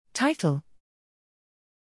Title: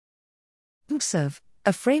 MGSurvE,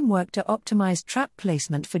 a framework to optimize trap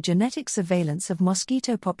placement for genetic surveillance of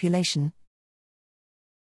mosquito population.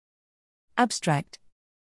 Abstract: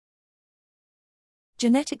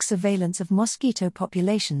 Genetic surveillance of mosquito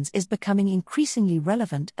populations is becoming increasingly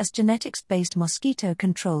relevant as genetics-based mosquito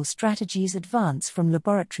control strategies advance from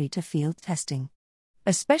laboratory to field testing.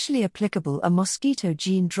 Especially applicable are mosquito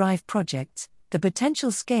gene drive projects, the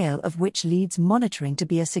potential scale of which leads monitoring to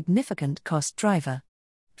be a significant cost driver.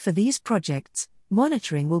 For these projects,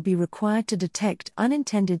 monitoring will be required to detect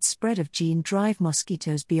unintended spread of gene drive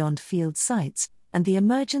mosquitoes beyond field sites, and the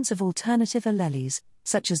emergence of alternative alleles,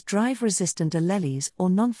 such as drive-resistant alleles or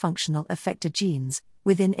non-functional effector genes,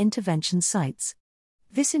 within intervention sites.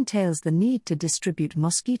 This entails the need to distribute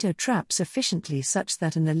mosquito traps efficiently such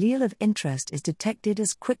that an allele of interest is detected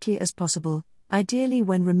as quickly as possible, ideally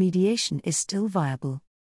when remediation is still viable.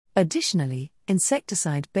 Additionally,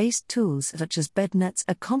 insecticide-based tools such as bed nets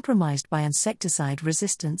are compromised by insecticide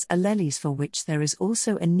resistance alleles for which there is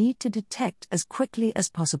also a need to detect as quickly as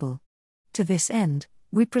possible. To this end,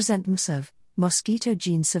 we present MGSurvE, Mosquito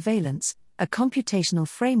Gene Surveillance, a computational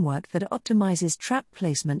framework that optimizes trap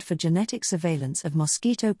placement for genetic surveillance of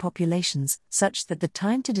mosquito populations such that the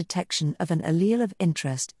time to detection of an allele of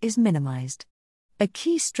interest is minimized. A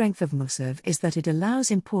key strength of MGSurvE is that it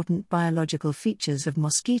allows important biological features of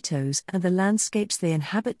mosquitoes and the landscapes they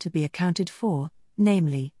inhabit to be accounted for,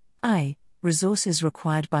 namely, resources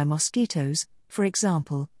required by mosquitoes, for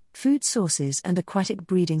example, food sources and aquatic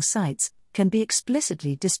breeding sites, can be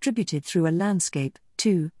explicitly distributed through a landscape.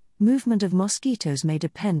 2. Movement of mosquitoes may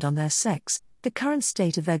depend on their sex, the current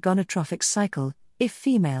state of their gonotrophic cycle, if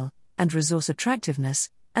female, and resource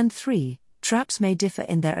attractiveness, and 3. Traps may differ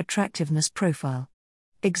in their attractiveness profile.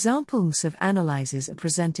 Example MGSurvE analyses are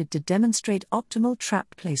presented to demonstrate optimal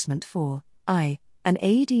trap placement for an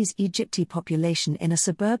Aedes aegypti population in a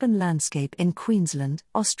suburban landscape in Queensland,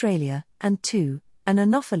 Australia, and 2. An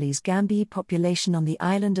Anopheles gambiae population on the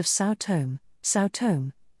island of São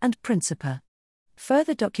Tomé and Príncipe.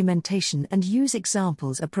 Further documentation and use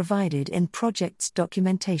examples are provided in project's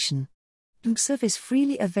documentation. MGSurvE is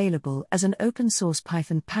freely available as an open-source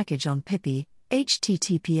Python package on Pipi,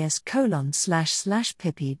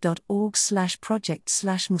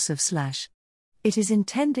 https://pipi.org/project/mgsurve/. It is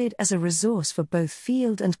intended as a resource for both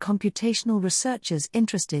field and computational researchers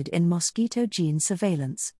interested in mosquito gene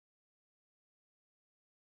surveillance.